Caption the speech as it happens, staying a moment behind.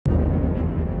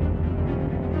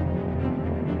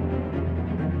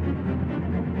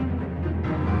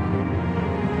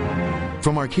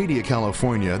From Arcadia,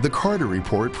 California, the Carter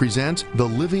Report presents the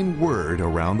living word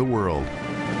around the world.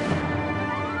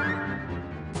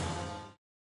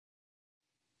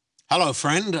 Hello,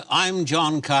 friend. I'm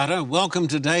John Carter. Welcome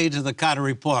today to the Carter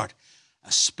Report,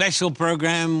 a special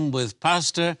program with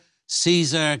Pastor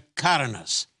Cesar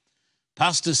Cardenas.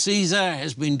 Pastor Cesar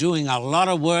has been doing a lot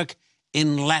of work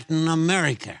in Latin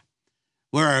America,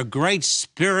 where a great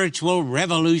spiritual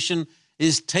revolution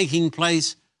is taking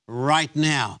place right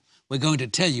now. We're going to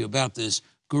tell you about this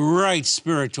great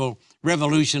spiritual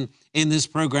revolution in this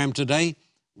program today.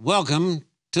 Welcome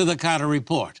to the Carter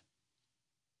Report.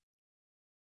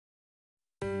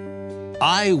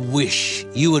 I wish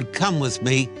you would come with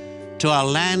me to a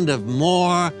land of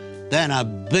more than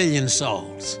 1 billion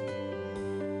souls,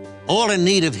 all in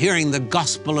need of hearing the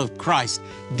gospel of Christ.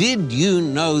 Did you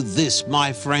know this,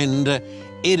 my friend?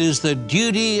 It is the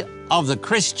duty of the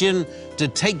Christian to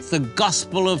take the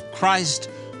gospel of Christ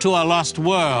to a lost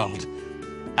world.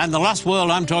 And the lost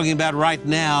world I'm talking about right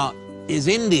now is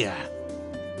India,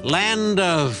 land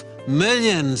of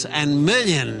millions and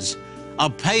millions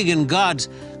of pagan gods,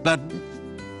 but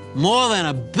more than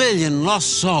 1 billion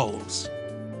lost souls.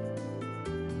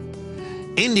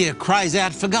 India cries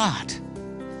out for God.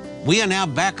 We are now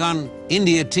back on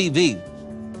India TV.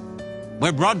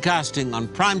 We're broadcasting on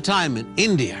prime time in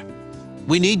India.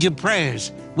 We need your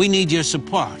prayers. We need your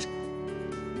support.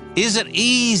 Is it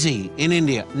easy in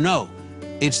India? No.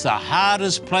 It's the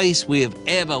hardest place we have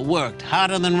ever worked.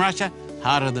 Harder than Russia?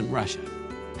 Harder than Russia.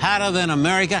 Harder than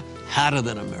America? Harder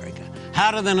than America.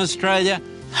 Harder than Australia?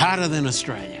 Harder than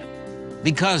Australia.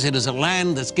 Because it is a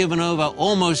land that's given over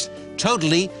almost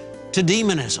totally to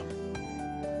demonism.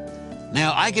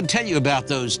 Now, I can tell you about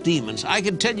those demons. I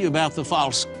can tell you about the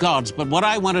false gods, but what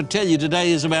I want to tell you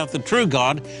today is about the true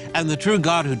God, and the true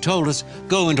God who told us,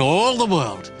 go into all the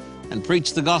world and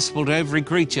preach the gospel to every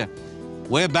creature.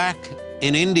 We're back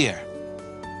in India.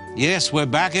 Yes, we're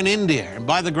back in India. And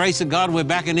by the grace of God, we're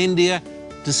back in India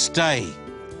to stay.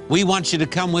 We want you to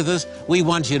come with us. We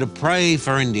want you to pray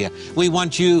for India. We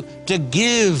want you to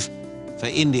give for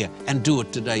India, and do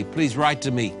it today. Please write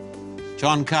to me.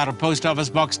 John Carter, Post Office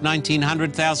Box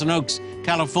 1900, Thousand Oaks,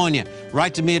 California.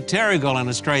 Write to me at Terrigal in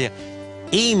Australia.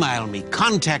 Email me,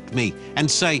 contact me,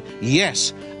 and say,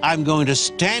 yes, I'm going to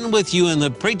stand with you in the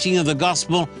preaching of the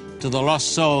gospel to the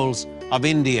lost souls of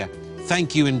India.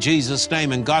 Thank you in Jesus'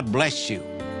 name, and God bless you.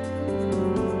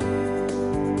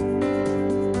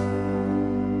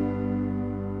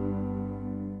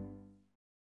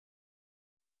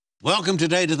 Welcome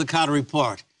today to the Carter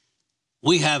Report.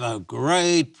 We have a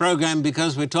great program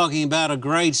because we're talking about a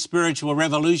great spiritual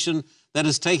revolution that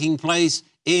is taking place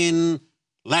in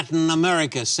Latin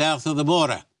America, south of the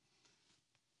border.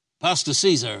 Pastor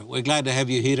Cesar, we're glad to have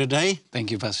you here today.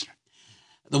 Thank you, Pastor.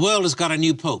 The world has got a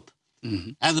new pope,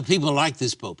 and the people like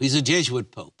this pope. He's a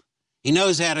Jesuit pope. He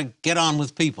knows how to get on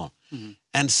with people.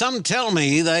 And some tell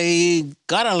me they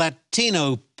got a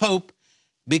Latino pope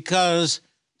because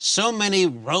so many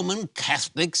Roman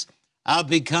Catholics are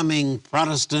becoming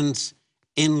Protestants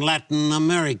in Latin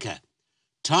America.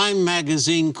 Time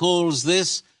magazine calls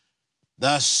this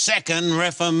the Second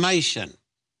Reformation.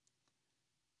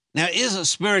 Now, is a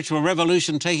spiritual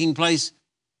revolution taking place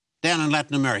down in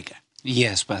Latin America?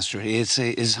 Yes, Pastor.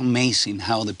 It's amazing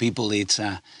how the people, it's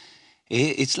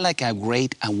like a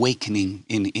great awakening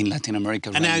in Latin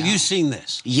America right now. And now you've seen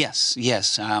this?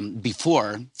 Yes.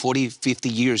 Before, 40, 50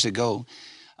 years ago,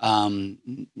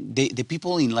 the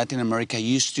people in Latin America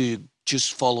used to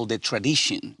just follow the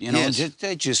tradition, you know,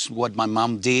 yes. just what my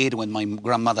mom did, what my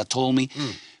grandmother told me.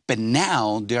 But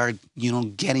now they're,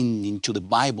 getting into the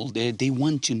Bible. They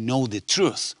want to know the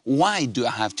truth. Why do I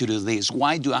have to do this?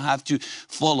 Why do I have to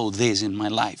follow this in my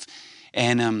life?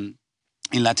 And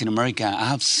in Latin America, I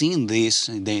have seen this.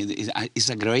 It's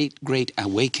a great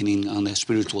awakening on the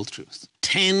spiritual truth.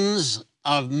 Tens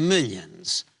of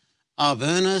millions of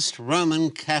earnest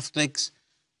Roman Catholics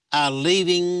are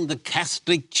leaving the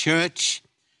Catholic Church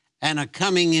and are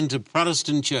coming into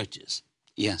Protestant churches.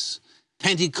 Yes.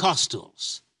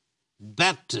 Pentecostals,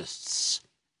 Baptists,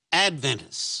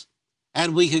 Adventists,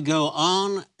 and we could go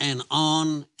on and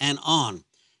on and on.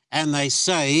 And they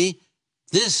say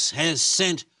this has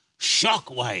sent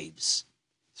shockwaves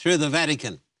through the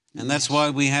Vatican, and that's why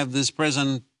we have this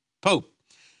present Pope.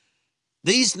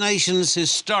 These nations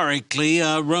historically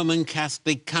are Roman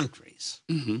Catholic countries.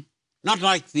 Not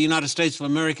like the United States of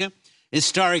America.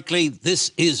 Historically,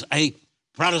 this is a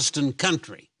Protestant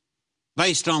country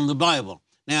based on the Bible.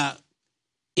 Now,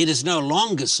 it is no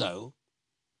longer so.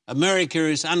 America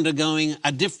is undergoing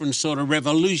a different sort of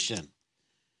revolution.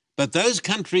 But those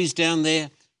countries down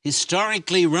there,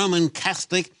 historically Roman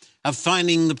Catholic, of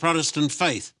finding the Protestant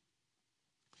faith.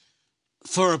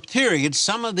 For a period,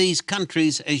 some of these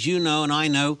countries, as you know and I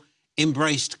know,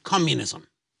 embraced communism,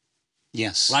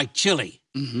 Yes. like Chile,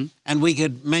 and we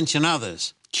could mention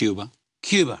others. Cuba.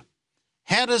 Cuba.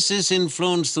 How does this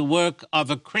influence the work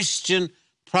of a Christian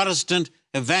Protestant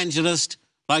evangelist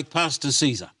like Pastor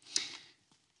Caesar?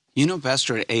 You know,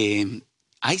 Pastor,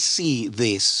 I see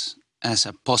this as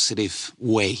a positive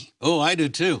way. Oh, I do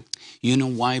too. You know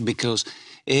why? Because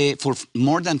for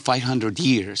more than 500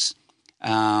 years,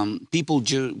 people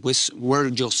were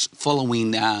just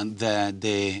following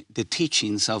the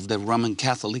teachings of the Roman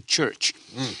Catholic Church.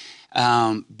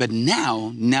 But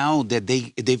now that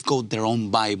they've got their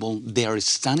own Bible, they are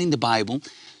studying the Bible,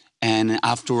 and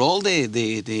after all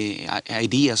the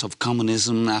ideas of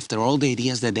communism, after all the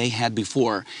ideas that they had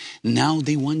before, now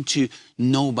they want to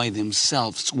know by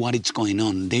themselves what is going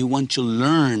on. They want to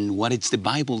learn what it's the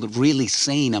Bible really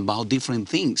saying about different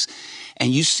things.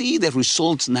 And you see the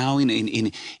results now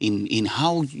in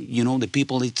how, you know, the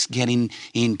people it's getting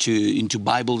into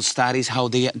Bible studies, how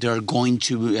they are going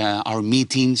to our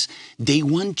meetings. They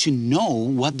want to know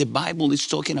what the Bible is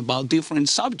talking about, different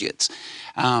subjects.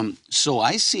 So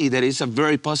I see that it's a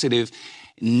very positive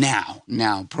now.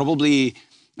 Probably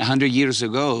 100 years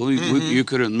ago, you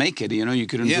couldn't make it. You know, you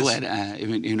couldn't do it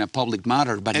in a public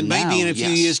matter. But And now, maybe in a few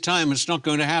years' time, it's not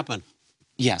going to happen.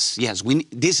 Yes.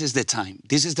 This is the time.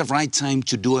 This is the right time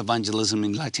to do evangelism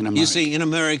in Latin America. You see, in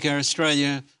America,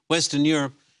 Australia, Western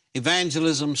Europe,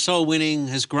 evangelism, soul winning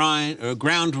has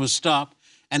ground to a stop,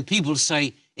 and people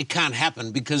say it can't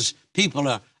happen because people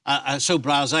are so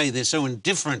blasé, they're so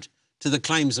indifferent to the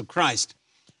claims of Christ.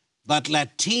 But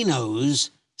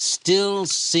Latinos still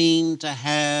seem to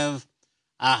have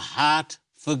a heart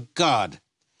for God.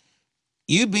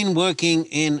 You've been working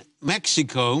in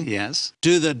Mexico. Yes.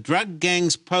 Do the drug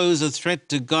gangs pose a threat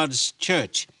to God's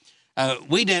church?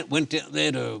 We went down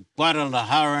there to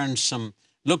Guadalajara and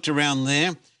looked around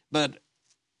there, but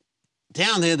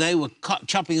down there they were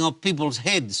chopping off people's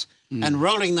heads and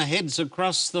rolling the heads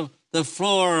across the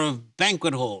floor of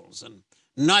banquet halls and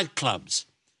nightclubs.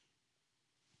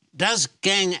 Does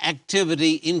gang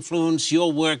activity influence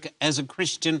your work as a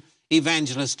Christian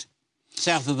evangelist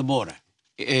south of the border?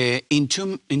 In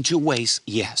two ways,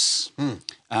 yes.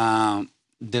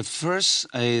 The first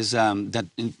is that,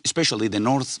 especially the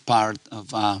north part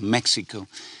of Mexico,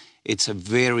 it's a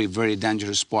very, very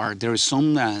dangerous part. There are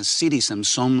some cities and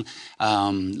some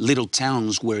little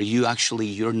towns where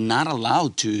you're not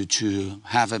allowed to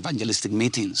have evangelistic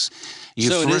meetings.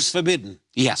 So it is forbidden?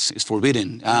 Yes, it's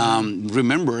forbidden.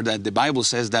 Remember that the Bible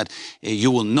says that you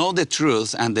will know the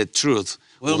truth, and the truth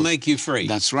will make you free.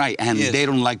 That's right. And they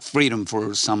don't like freedom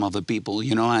for some of the people,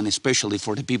 you know, and especially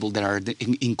for the people that are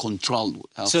in control.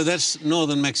 So that's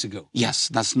northern Mexico? Yes,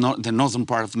 that's not the northern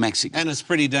part of Mexico. And it's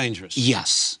pretty dangerous?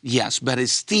 Yes, but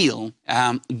it's still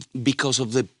because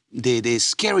of the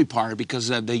scary part, because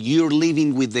you're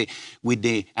living with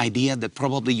the idea that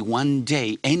probably one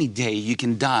day, any day, you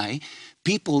can die.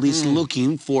 People is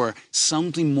looking for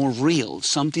something more real,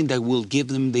 something that will give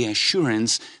them the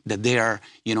assurance that they are,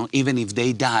 you know, even if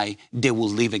they die, they will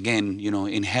live again, you know,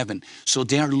 in heaven. So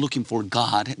they are looking for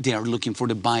God. They are looking for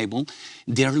the Bible.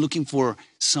 They are looking for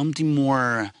something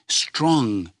more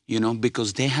strong, you know,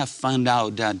 because they have found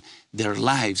out that their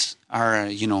lives are,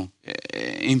 you know,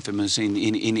 infamous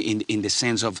in the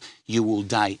sense of you will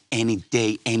die any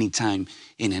day, any time,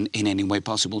 in any way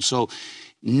possible. So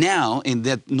now, in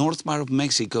that north part of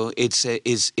Mexico, it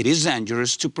is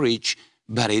dangerous to preach,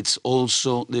 but it's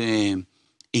also in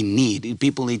need.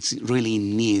 People, it's really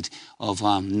in need of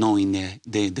knowing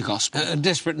the gospel. A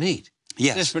desperate need.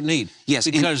 Yes. Desperate need. Yes.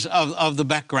 Because of the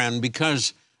background,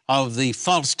 because of the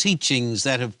false teachings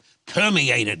that have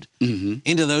permeated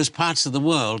into those parts of the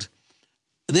world.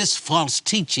 This false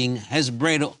teaching has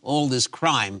bred all this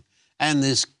crime and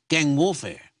this gang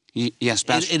warfare. Yes,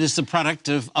 Pastor. It is the product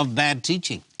of bad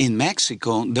teaching. In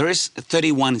Mexico, there is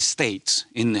 31 states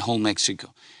in the whole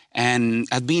Mexico. And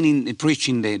I've been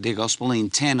preaching the gospel in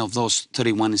 10 of those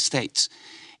 31 states.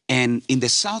 And in the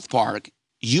South Park,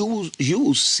 you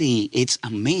will see it's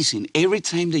amazing. Every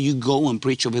time that you go and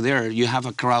preach over there, you have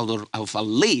a crowd of at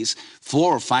least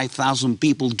 4,000 or 5,000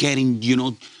 people getting, you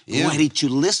know, ready to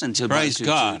listen to. Praise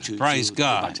God. Praise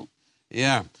God.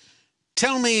 Yeah.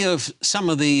 Tell me of some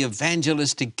of the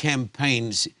evangelistic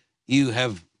campaigns you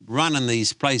have run in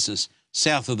these places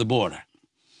south of the border.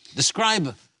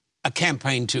 Describe a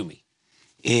campaign to me.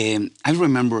 I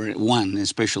remember one,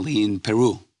 especially in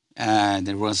Peru.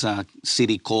 There was a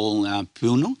city called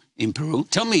Puno in Peru.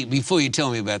 Tell me, before you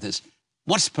tell me about this,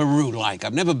 what's Peru like?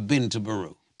 I've never been to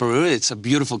Peru. Peru, it's a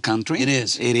beautiful country. It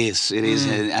is. It is. It is.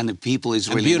 And the people is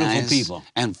And really beautiful nice. people.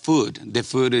 And food. The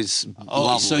food is Oh,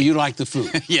 lovely. so you like the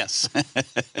food. Yes.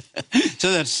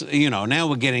 So that's, now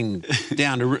we're getting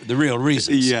down to the real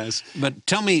reasons. Yes. But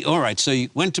tell me, all right, so you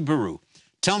went to Peru.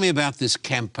 Tell me about this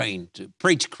campaign to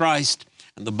preach Christ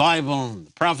and the Bible and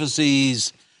the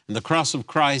prophecies and the cross of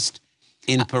Christ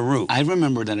in Peru. I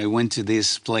remember that I went to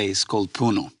this place called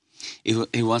Puno.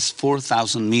 It was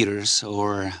 4,000 meters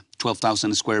or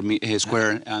 12,000 square.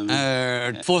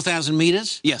 4,000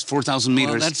 meters? Yes, 4,000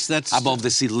 meters that's above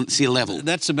the sea level.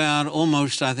 That's about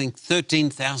almost, I think,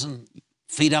 13,000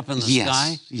 feet up in the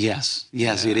sky. Yes.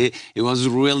 It was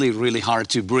really, really hard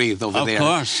to breathe over there. Of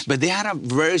course. But they had a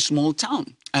very small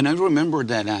town. And I remember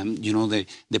that,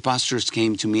 the pastors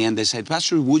came to me and they said,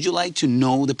 Pastor, would you like to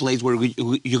know the place where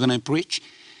you're going to preach?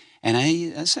 And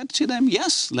I said to them,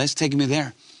 yes, let's take me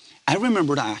there. I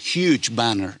remember a huge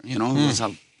banner, it was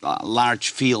a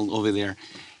large field over there.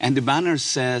 And the banner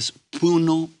says,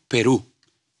 Puno, Peru.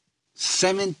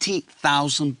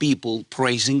 70,000 people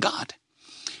praising God.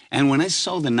 And when I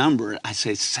saw the number, I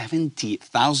said,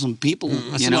 70,000 people.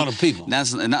 That's a lot of people. And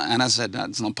I said,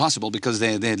 that's not possible because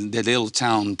the little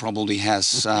town probably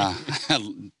has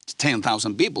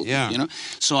 10,000 people. Yeah.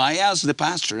 So I asked the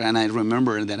pastor, and I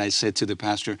remember that I said to the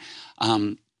pastor,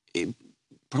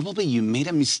 probably you made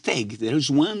a mistake. There's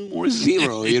one more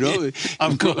zero,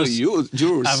 Of course. You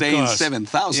were saying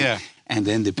 7,000. Yeah. And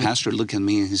then the pastor looked at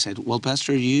me and he said, well,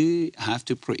 Pastor, you have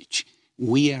to preach.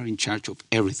 We are in charge of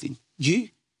everything. You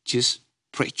just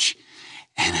preach.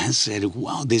 And I said,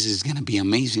 wow, this is going to be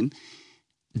amazing.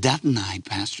 That night,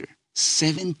 Pastor,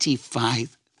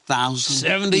 75,000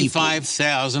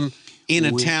 75,000 in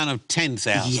a town of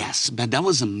 10,000. Yes, but that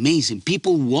was amazing.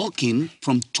 People walking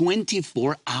from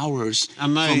 24 hours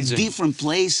Amazing. from different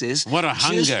places. What a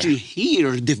hunger. Just to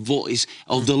hear the voice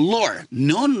of the Lord.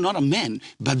 No, not a man,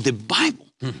 but the Bible.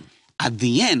 At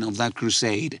the end of that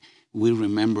crusade, we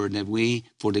remember that we,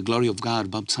 for the glory of God,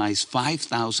 baptized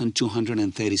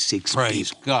 5,236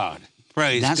 Praise people. God.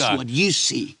 Praise That's God. what you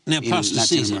see Now, in Pastor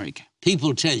Latin Cesar, America.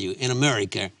 people tell you in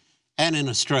America and in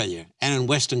Australia and in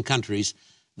Western countries,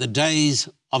 the days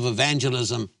of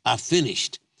evangelism are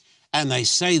finished. And they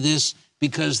say this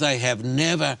because they have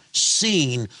never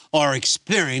seen or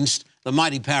experienced the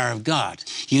mighty power of God.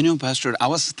 Pastor, I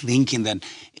was thinking that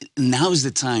now is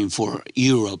the time for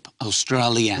Europe,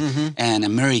 Australia, and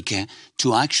America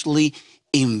to actually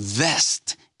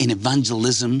invest in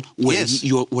evangelism where,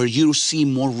 where you see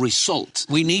more results.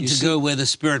 We need to go where the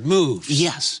Spirit moves.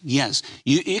 Yes.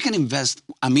 You can invest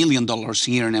 $1 million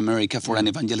here in America for an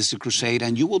evangelistic crusade,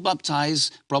 and you will baptize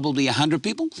probably 100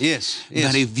 people. Yes.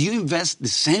 But if you invest the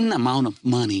same amount of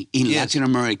money in Latin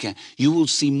America, you will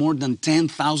see more than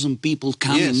 10,000 people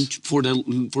coming for the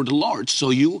Lord.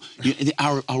 So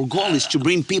our goal is to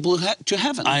bring people to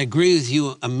heaven. I agree with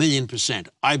you 1,000,000%.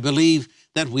 I believe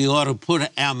that we ought to put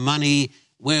our money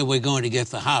where we're going to get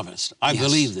the harvest. I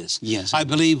believe this. Yes. I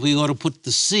believe we ought to put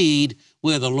the seed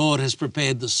where the Lord has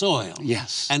prepared the soil.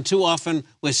 Yes. And too often,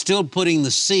 we're still putting the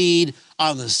seed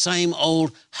on the same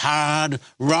old, hard,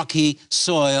 rocky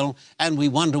soil, and we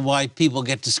wonder why people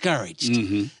get discouraged.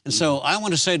 And so I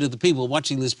want to say to the people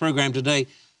watching this program today,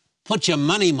 put your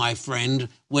money, my friend,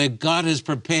 where God has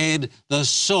prepared the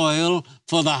soil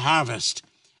for the harvest.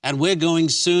 And we're going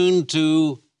soon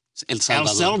to El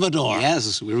Salvador.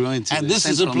 Yes, we're going to And this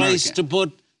is a place to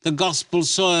put the gospel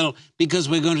soil because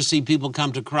we're going to see people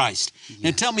come to Christ.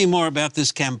 Now, tell me more about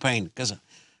this campaign because,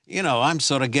 I'm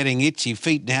sort of getting itchy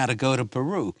feet now to go to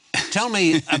Peru. Tell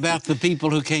me about the people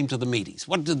who came to the meetings.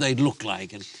 What did they look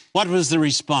like and what was the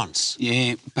response?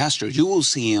 Yeah, Pastor, you will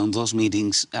see on those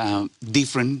meetings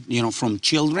different, from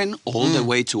children all the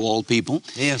way to old people.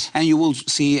 Yes. And you will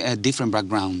see a different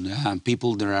background,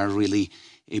 people that are really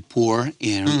poor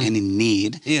and in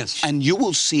need. Yes. And you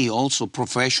will see also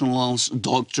professionals,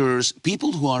 doctors,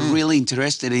 people who are really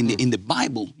interested in the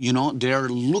Bible. They're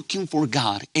looking for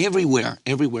God everywhere.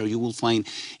 Everywhere you will find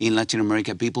in Latin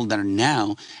America people that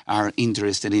now are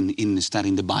interested in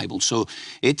studying the Bible. So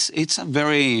it's a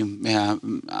very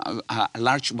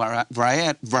large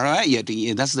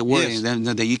variety. That's the word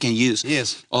that you can use.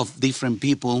 Yes. Of different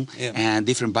people and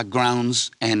different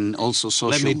backgrounds and also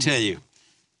social. Let me tell you.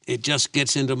 It just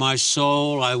gets into my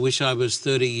soul. I wish I was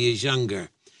 30 years younger.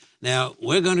 Now,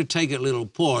 we're going to take a little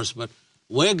pause, but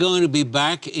we're going to be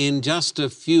back in just a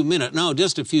few minutes. No,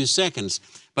 just a few seconds.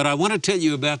 But I want to tell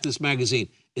you about this magazine.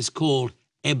 It's called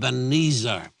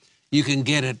Ebenezer. You can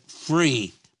get it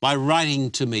free by writing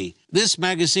to me. This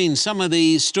magazine, some of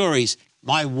these stories,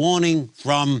 my warning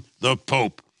from the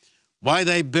Pope, why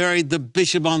they buried the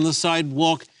bishop on the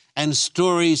sidewalk, and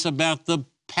stories about the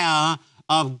power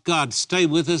of God. Stay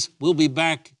with us. We'll be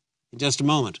back in just a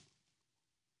moment.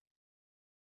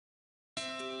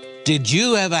 Did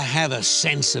you ever have a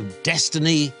sense of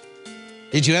destiny?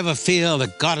 Did you ever feel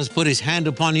that God has put his hand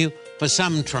upon you for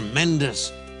some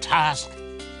tremendous task,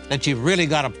 that you've really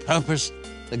got a purpose,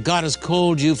 that God has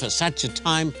called you for such a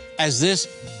time as this?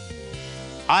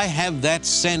 I have that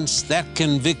sense, that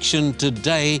conviction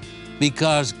today,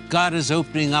 because God is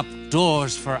opening up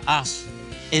doors for us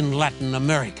in Latin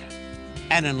America.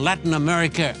 And in Latin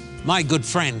America, my good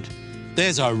friend,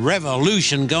 there's a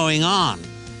revolution going on.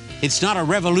 It's not a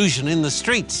revolution in the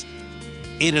streets.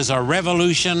 It is a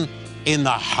revolution in the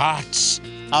hearts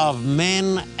of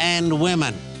men and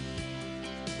women.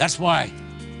 That's why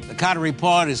the Carter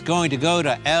Report is going to go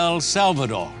to El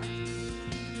Salvador.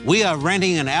 We are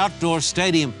renting an outdoor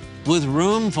stadium with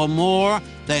room for more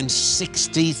than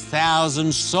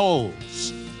 60,000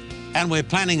 souls. And we're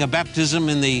planning a baptism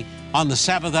on the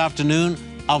Sabbath afternoon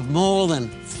of more than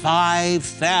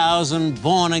 5,000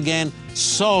 born-again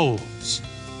souls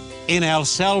in El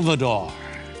Salvador,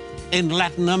 in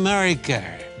Latin America,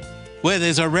 where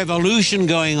there's a revolution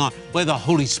going on, where the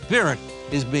Holy Spirit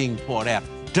is being poured out.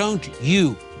 Don't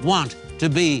you want to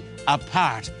be a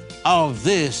part of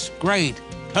this great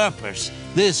purpose,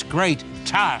 this great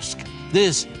task,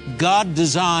 this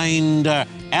God-designed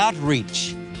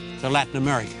outreach to Latin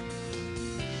America?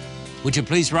 Would you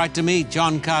please write to me,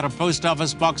 John Carter, Post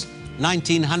Office Box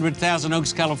 1900, Thousand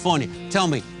Oaks, California. Tell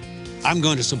me, I'm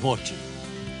going to support you.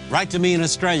 Write to me in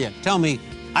Australia. Tell me,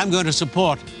 I'm going to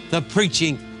support the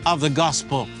preaching of the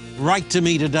gospel. Write to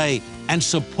me today and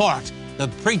support the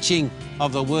preaching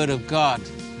of the Word of God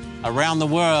around the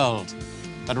world.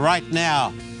 But right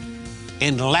now,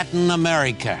 in Latin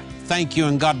America. Thank you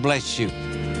and God bless you.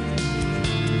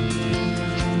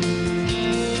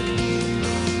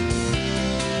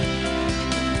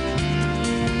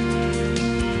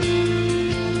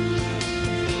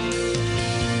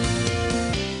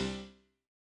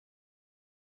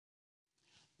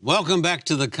 Welcome back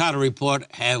to the Carter Report.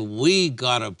 Have we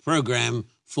got a program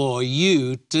for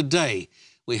you today?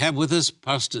 We have with us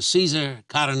Pastor Cesar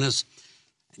Cardenas.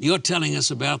 You're telling us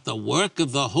about the work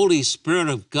of the Holy Spirit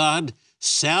of God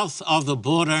south of the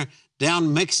border,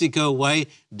 down Mexico way,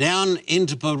 down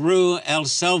into Peru, El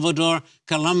Salvador,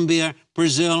 Colombia,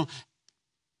 Brazil.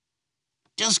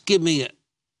 Just give me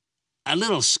a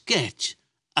little sketch,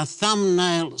 a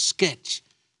thumbnail sketch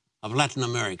of Latin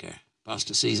America,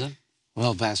 Pastor Cesar.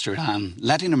 Well, Pastor,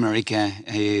 Latin America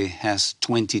has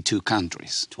 22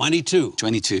 countries. 22?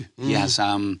 22, yes.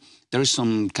 There are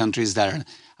some countries that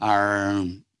are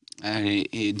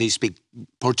they speak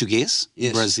Portuguese,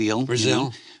 yes. Brazil. You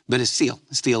know, but it's still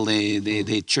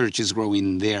the church is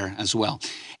growing there as well.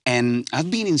 And I've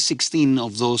been in 16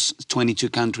 of those 22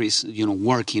 countries, you know,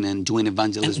 working and doing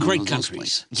evangelism. And great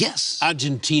countries. Yes.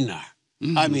 Argentina.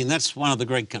 I mean, that's one of the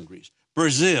great countries.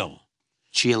 Brazil.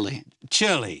 Chile.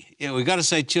 Yeah, we got to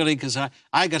say Chile because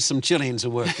I got some Chileans who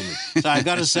work for me. So I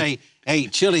got to say, hey,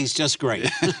 Chile's just great.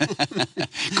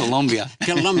 Colombia.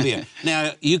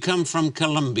 Now, you come from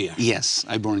Colombia. Yes,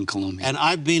 I born in Colombia. And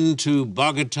I've been to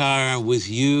Bogota with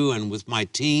you and with my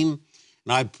team,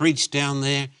 and I preached down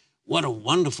there. What a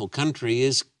wonderful country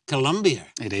is Colombia.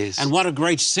 It is. And what a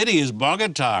great city is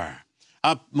Bogota,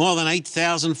 up more than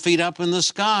 8,000 feet up in the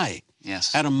sky.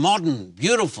 Yes. And a modern,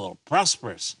 beautiful,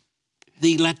 prosperous.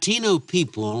 The Latino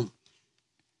people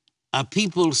are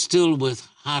people still with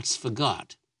hearts for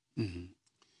God.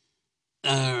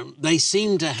 They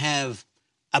seem to have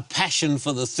a passion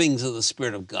for the things of the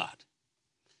Spirit of God.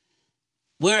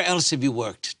 Where else have you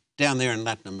worked down there in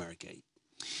Latin America?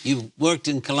 You've worked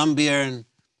in Colombia and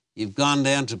you've gone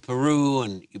down to Peru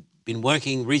and you've been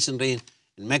working recently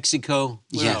in Mexico.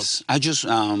 Where else? I just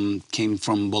came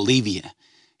from Bolivia.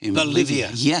 In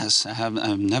Bolivia? Yes,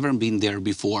 I've never been there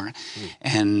before.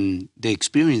 And the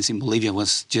experience in Bolivia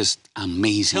was just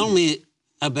amazing. Tell me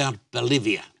about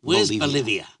Bolivia. Where's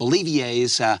Bolivia? Bolivia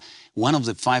is one of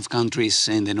the 5 countries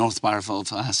in the north part of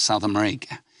South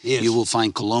America. Yes. You will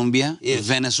find Colombia, yes.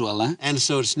 Venezuela. And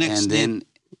so it's next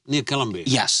near Colombia.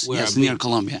 Yes, near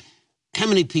Colombia. How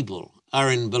many people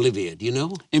are in Bolivia? Do you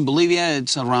know? In Bolivia,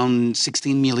 it's around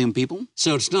 16 million people.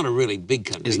 So it's not a really big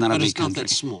country. It's not a big But country.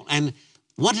 it's not that small. And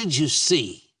what did you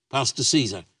see, Pastor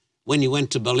Cesar, when you went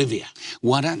to Bolivia?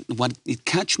 What it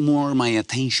catch more my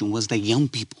attention was the young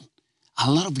people.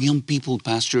 A lot of young people,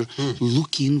 Pastor,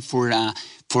 looking for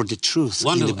the truth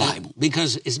in the Bible.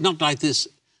 Because it's not like this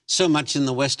so much in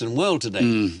the Western world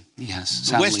today. Yes.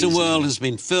 The Western world has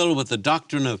been filled with the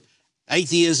doctrine of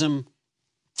atheism,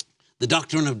 the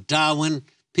doctrine of Darwin.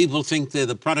 People think they're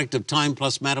the product of time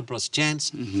plus matter plus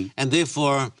chance, and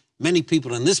therefore many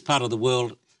people in this part of the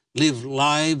world live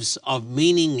lives of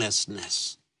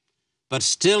meaninglessness. But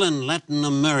still in Latin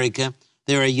America,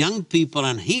 there are young people,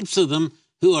 and heaps of them,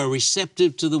 who are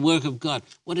receptive to the work of God.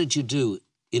 What did you do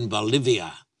in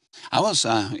Bolivia? I was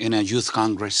in a youth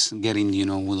congress getting,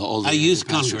 with all the A youth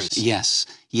pastors. congress? Yes,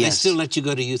 They yes. still let you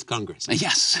go to youth congress?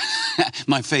 Yes.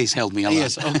 My face helped me a lot.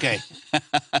 Yes, okay.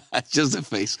 Just the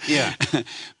face. Yeah.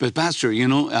 But Pastor,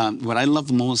 what I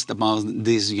love most about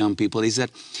these young people is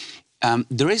that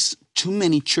there is too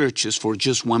many churches for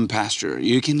just one pastor.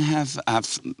 You can have a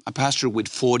pastor with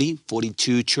 40,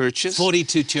 42 churches.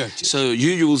 42 churches. So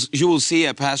you will see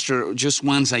a pastor just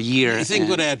once a year. Think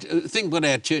what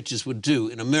our churches would do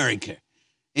in America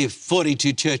if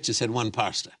 42 churches had one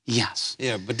pastor. Yes.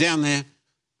 Yeah, but down there,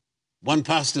 one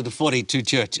pastor to 42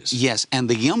 churches. Yes, and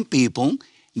the young people,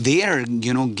 they are,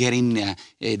 getting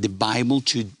the Bible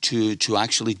to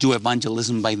actually do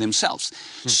evangelism by themselves.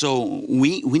 So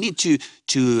we need to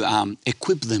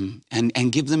equip them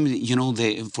and give them,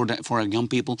 for our young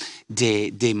people,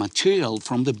 the material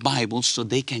from the Bible so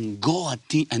they can go and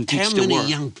teach the word. How many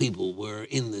young people were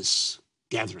in this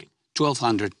gathering?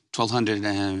 1,200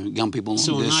 young people.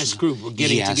 So a nice group were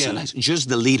getting together. Nice. Just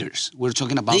the leaders. We're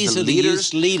talking about These the are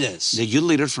leaders. The youth leaders. The youth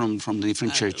leaders from the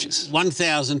different churches.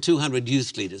 1,200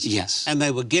 youth leaders. Yes. And they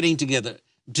were getting together.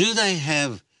 Do they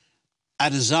have a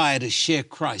desire to share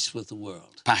Christ with the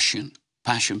world? Passion,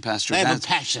 Pastor. They have a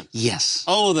passion. Yes.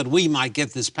 Oh, that we might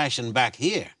get this passion back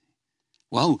here.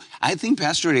 Well, I think,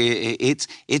 Pastor,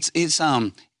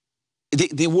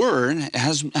 the word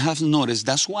has noticed.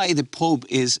 That's why the Pope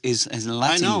is a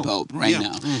Latin Pope right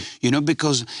now.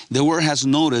 Because the word has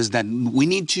noticed that we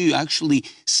need to actually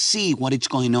see what is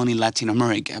going on in Latin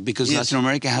America, because Latin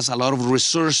America has a lot of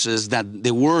resources that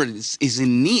the world is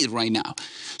in need right now.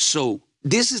 So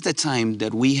this is the time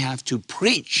that we have to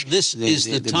preach. This is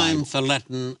the time Bible. for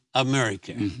Latin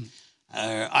America.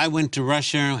 I went to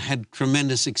Russia, had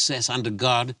tremendous success under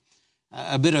God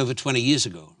a bit over 20 years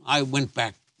ago. I went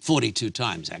back 42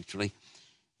 times, actually.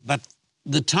 But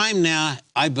the time now,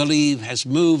 I believe, has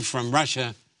moved from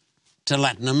Russia to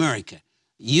Latin America.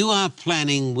 You are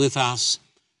planning with us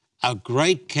a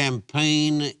great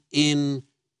campaign in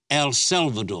El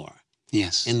Salvador.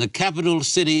 Yes. In the capital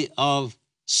city of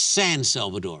San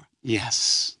Salvador.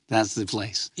 Yes, that's the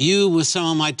place. You, with some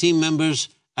of my team members,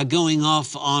 are going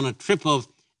off on a trip of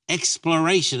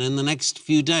exploration in the next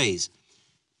few days.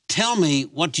 Tell me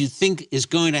what you think is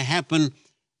going to happen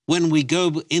when we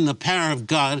go in the power of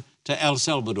God to El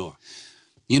Salvador.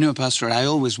 Pastor, I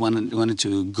always wanted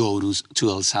to go to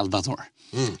El Salvador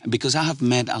because I have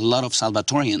met a lot of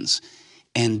Salvatorians,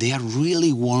 and they are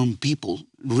really warm people,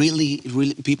 really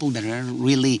people that are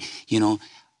really,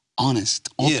 honest,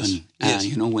 open.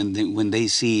 Yes. When they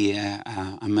see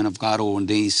a man of God, or when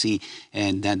they see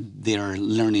that they are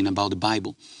learning about the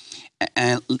Bible.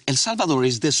 El Salvador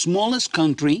is the smallest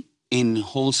country in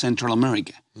whole Central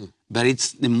America. But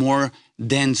it's the more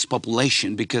dense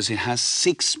population because it has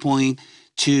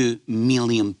 6.2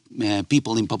 million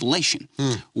people in population.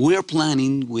 We're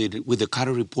planning with the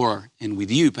Carter Report and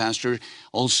with you, Pastor,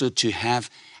 also to have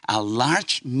a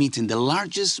large meeting, the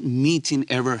largest meeting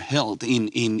ever held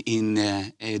in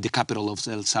the capital of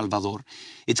El Salvador.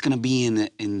 It's going to be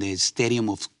in the stadium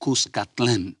of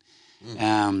Cuscatlán.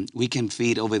 We can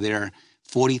feed over there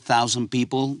 40,000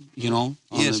 people, on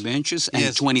the benches,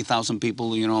 and 20,000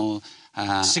 people,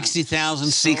 60,000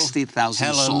 souls. 60,000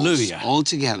 Hallelujah. souls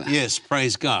altogether. Yes,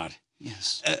 praise God.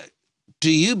 Yes. Do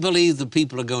you believe the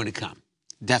people are going to come?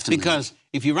 Definitely. Because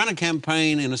if you run a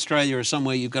campaign in Australia or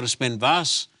somewhere, you've got to spend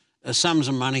vast sums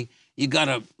of money. You've got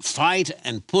to fight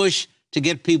and push to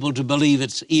get people to believe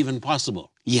it's even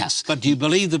possible. Yes. But do you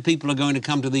believe that people are going to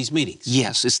come to these meetings?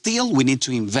 Yes. Still, we need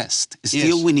to invest.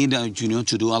 Still, we need,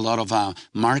 to do a lot of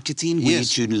marketing. We need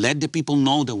to let the people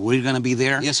know that we're going to be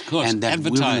there. Yes, of course. And that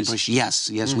advertise. We're going to push.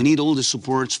 Yes. We need all the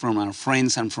supports from our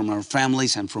friends and from our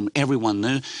families and from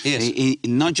everyone. Yes.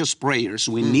 Not just prayers.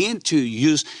 We need to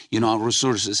use, our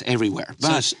resources everywhere.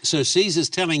 But so Caesar's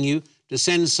telling you to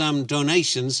send some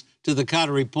donations to the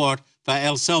Carter Report for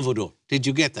El Salvador. Did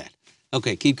you get that?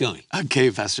 Okay, keep going.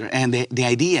 Okay, Pastor. And the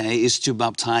idea is to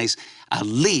baptize at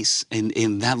least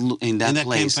in that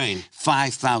place campaign.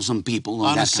 5,000 people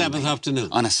on a Sabbath afternoon.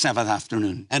 On a Sabbath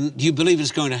afternoon. And do you believe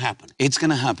it's going to happen? It's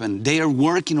going to happen. They are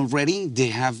working already. They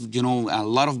have, a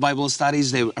lot of Bible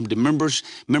studies. The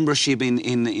membership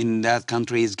in that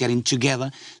country is getting together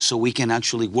so we can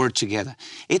actually work together.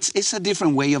 It's a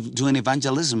different way of doing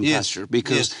evangelism, Pastor,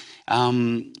 because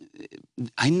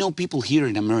I know people here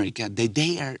in America that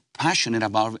they are passionate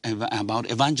about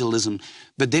evangelism,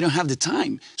 but they don't have the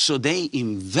time. So they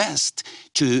invest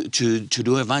to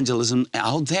do evangelism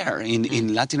out there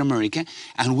in Latin America,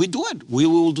 and we do it. We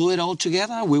will do it all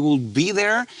together. We will be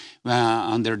there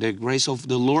under the grace of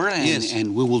the Lord,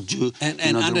 and we will do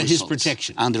and under His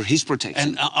protection. Under His protection.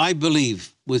 And I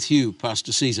believe with you,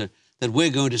 Pastor Cesar, that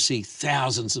we're going to see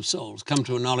thousands of souls come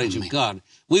to a knowledge of God.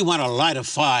 We want to light a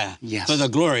fire for the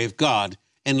glory of God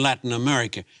in Latin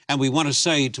America. And we want to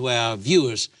say to our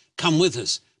viewers, come with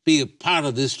us, be a part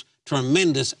of this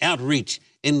tremendous outreach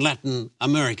in Latin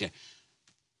America.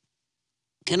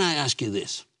 Can I ask you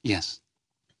this? Yes.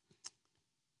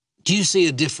 Do you see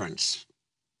a difference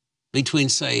between,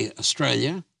 say,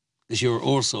 Australia, because you're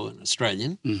also an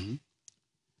Australian? Mm-hmm.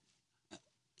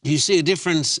 Do you see a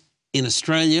difference in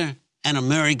Australia and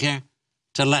America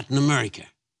to Latin America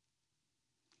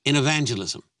in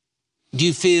evangelism? Do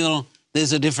you feel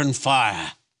there's a different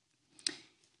fire?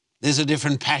 There's a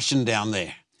different passion down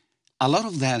there? A lot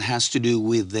of that has to do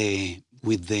with the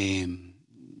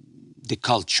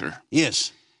culture.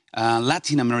 Yes.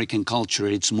 Latin American culture,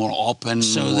 it's more open,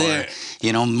 so more, they're,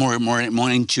 you know, more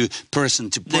into person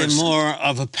to person. They're more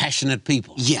of a passionate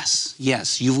people. Yes,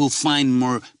 yes. You will find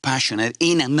more passionate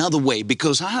in another way,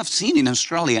 because I have seen in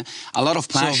Australia a lot of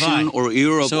passion, or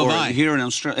Europe, or here in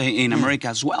Australia, in America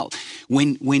as well.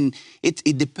 When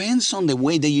it depends on the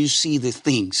way that you see the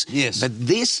things. Yes. But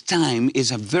this time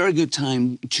is a very good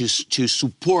time to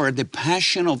support the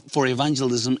passion for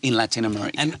evangelism in Latin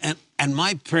America. And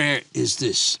my prayer is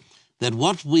this, that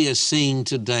what we are seeing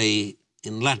today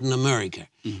in Latin America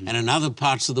and in other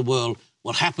parts of the world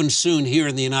will happen soon here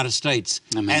in the United States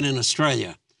and in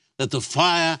Australia, that the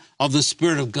fire of the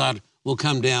Spirit of God will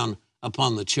come down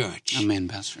upon the church. Amen,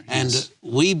 Pastor. And yes.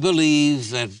 we believe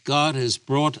that God has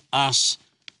brought us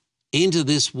into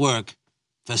this work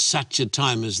for such a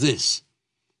time as this.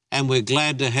 And we're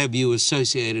glad to have you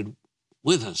associated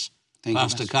with us,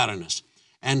 Pastor Cardenas.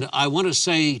 And I want to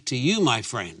say to you, my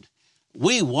friend,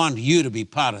 we want you to be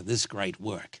part of this great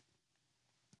work.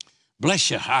 Bless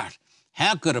your heart.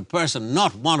 How could a person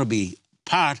not want to be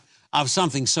part of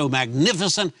something so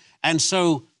magnificent and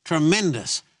so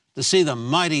tremendous, to see the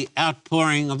mighty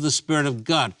outpouring of the Spirit of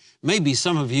God? Maybe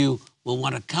some of you will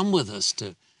want to come with us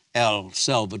to El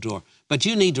Salvador, but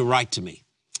you need to write to me.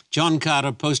 John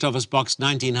Carter, Post Office Box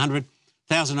 1900,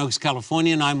 Thousand Oaks,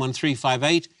 California,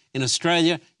 91358. In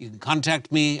Australia, you can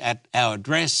contact me at our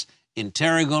address in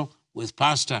Terrigal with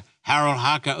Pastor Harold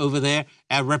Harker over there,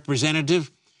 our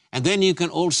representative. And then you can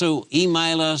also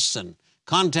email us and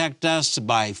contact us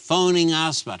by phoning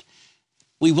us, but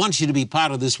we want you to be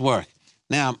part of this work.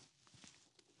 Now,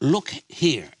 look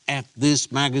here at this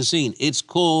magazine. It's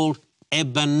called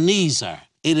Ebenezer.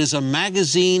 It is a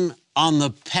magazine on the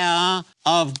power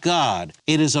of God.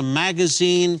 It is a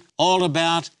magazine all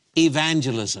about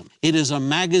evangelism. It is a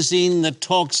magazine that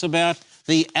talks about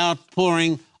the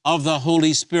outpouring of the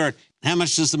Holy Spirit. How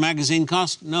much does the magazine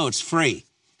cost? No, it's free.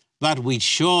 But we'd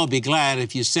sure be glad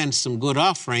if you sent some good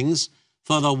offerings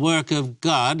for the work of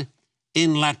God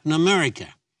in Latin America.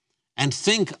 And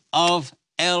think of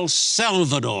El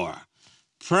Salvador.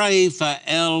 Pray for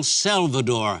El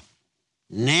Salvador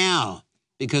now,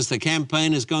 because the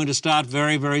campaign is going to start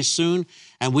very, very soon,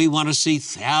 and we want to see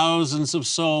thousands of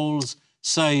souls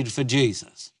saved for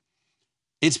Jesus.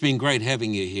 It's been great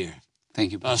having you here.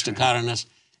 Thank you, Pastor Cardenas.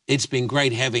 It's been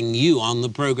great having you on the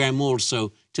program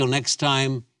also. Till next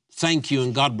time, thank you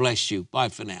and God bless you. Bye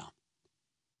for now.